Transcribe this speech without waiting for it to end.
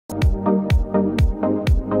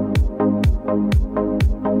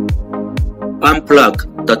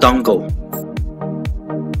unplug the dongle.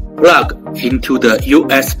 Plug into the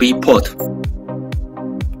USB port.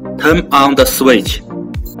 Turn on the switch.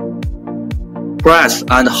 Press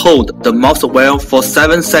and hold the mouse wheel for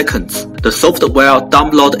 7 seconds. The software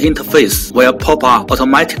download interface will pop up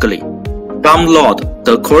automatically. Download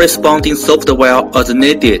the corresponding software as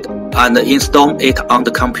needed and install it on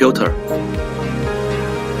the computer.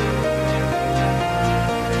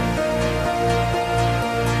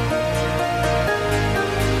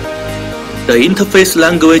 The interface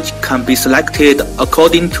language can be selected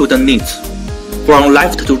according to the needs. From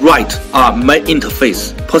left to right are Main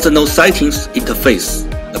Interface, Personal Settings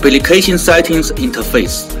Interface, Application Settings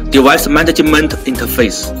Interface, Device Management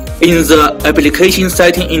Interface. In the Application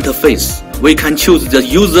Setting Interface, we can choose the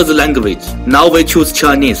user's language. Now we choose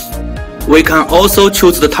Chinese. We can also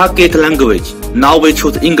choose the target language. Now we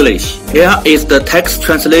choose English. Here is the text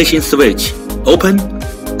translation switch. Open,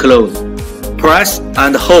 close. Press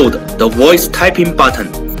and hold the voice typing button.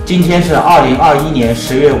 今天是2021年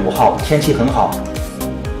10月5号，天气很好。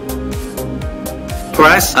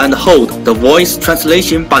Press and hold the voice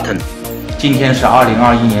translation button. 今天是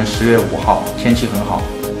2021年10月5号，天气很好。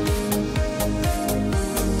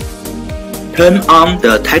Turn on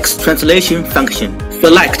the text translation function.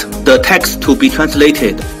 Select the text to be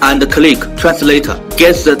translated and click Translator.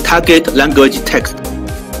 Get the target language text.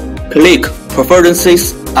 Click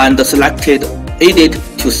Preferences and selected Edit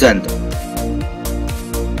to send.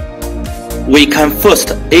 We can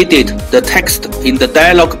first edit the text in the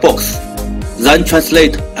dialog box, then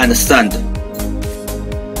translate and send.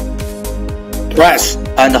 Press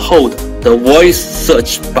and hold the voice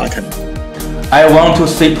search button. I want to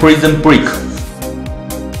see Prison Break.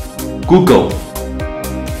 Google,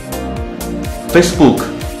 Facebook.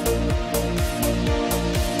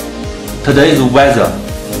 Today's weather.